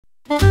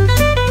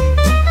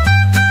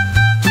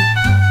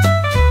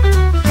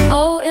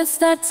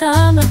that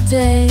time of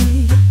day.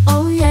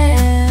 Oh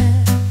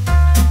yeah,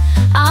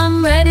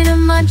 I'm ready to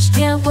munch,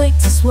 can't wait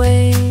to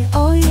sway.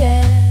 Oh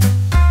yeah,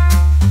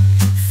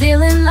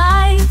 feeling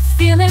light,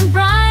 feeling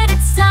bright,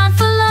 it's time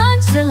for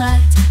lunch delight.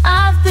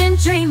 I've been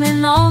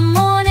dreaming all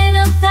morning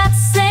of that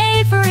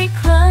savory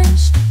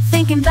crunch,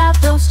 thinking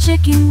about those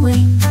chicken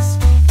wings.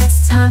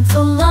 It's time for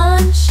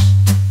lunch.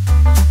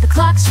 The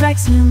clock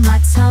strikes noon,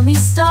 my tummy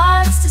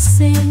starts to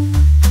sing.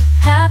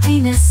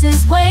 Happiness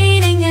is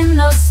waiting in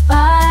those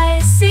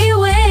spicy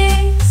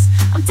wings.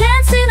 I'm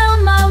dancing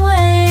on my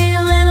way,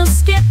 a little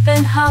skip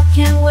and hop.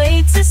 Can't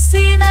wait to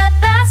see that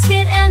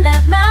basket and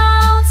that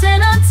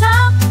mountain on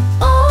top.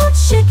 Oh,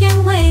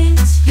 chicken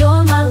wings,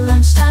 you're my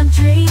lunchtime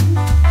dream.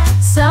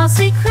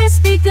 Saucy,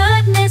 crispy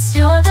goodness,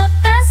 you're the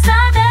best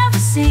I've ever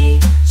seen.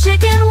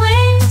 Chicken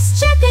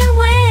wings,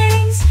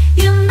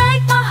 you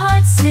make my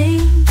heart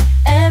sing.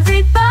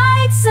 Every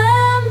bite's a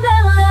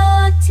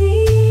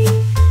melody,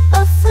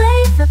 a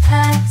flavor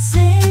pack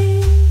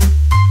sing.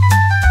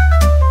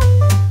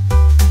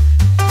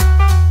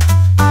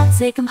 I'll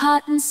take 'em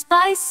hot and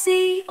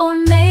spicy, or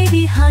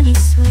maybe honey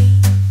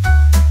sweet.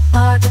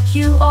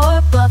 Barbecue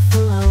or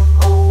buffalo,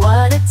 oh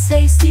what a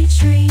tasty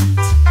treat.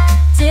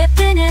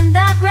 Dipping in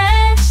that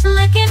ranch,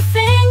 licking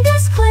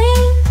fingers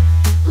clean.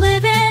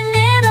 Living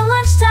in a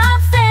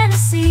lunchtime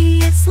fantasy,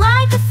 it's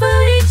like a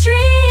foodie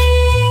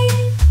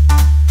dream.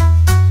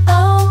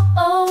 Oh,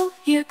 oh,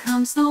 here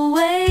comes the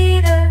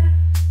waiter,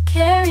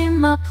 carrying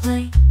my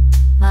plate.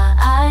 My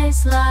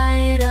eyes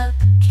light up,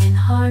 can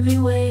hardly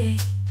wait.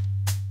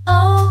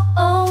 Oh,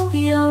 oh,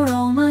 the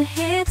aroma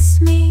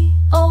hits me,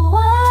 oh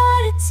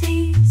what a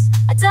tease.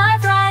 I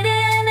dive right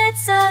in,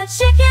 it's a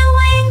chicken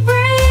wing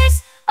breeze.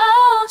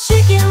 Oh,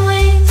 chicken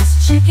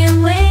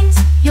wings,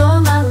 you're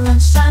my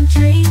lunchtime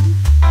dream.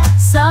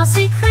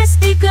 Saucy,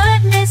 crispy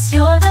goodness,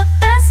 you're the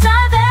best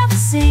I've ever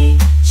seen.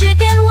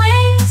 Chicken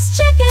wings,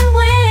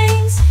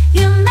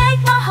 you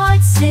make my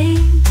heart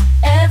sing.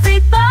 Every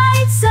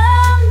bite's a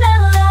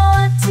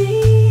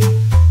melody,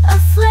 a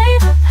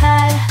flavor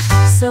pad.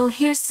 So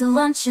here's to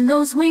lunch and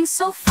those wings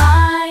so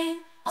fine.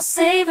 I'll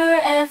savor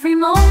every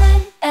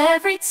moment,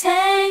 every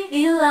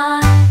tangy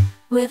line,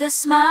 with a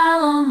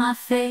smile on my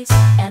face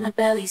and a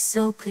belly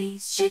so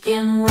pleased.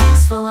 Chicken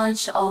wings for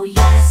lunch, oh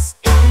yes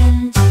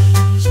indeed.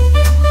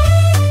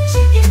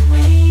 Chicken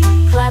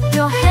wings, clap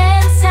your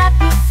hands, tap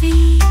your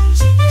feet.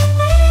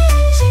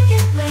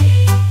 Chicken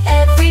wings,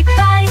 every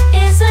bite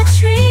is a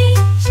treat.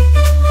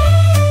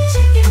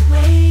 Chicken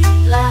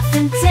wings, laugh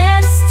and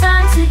dance,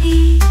 time to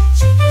eat.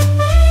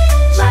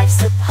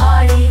 Life's a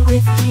party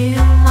with you,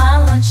 my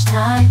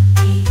lunchtime.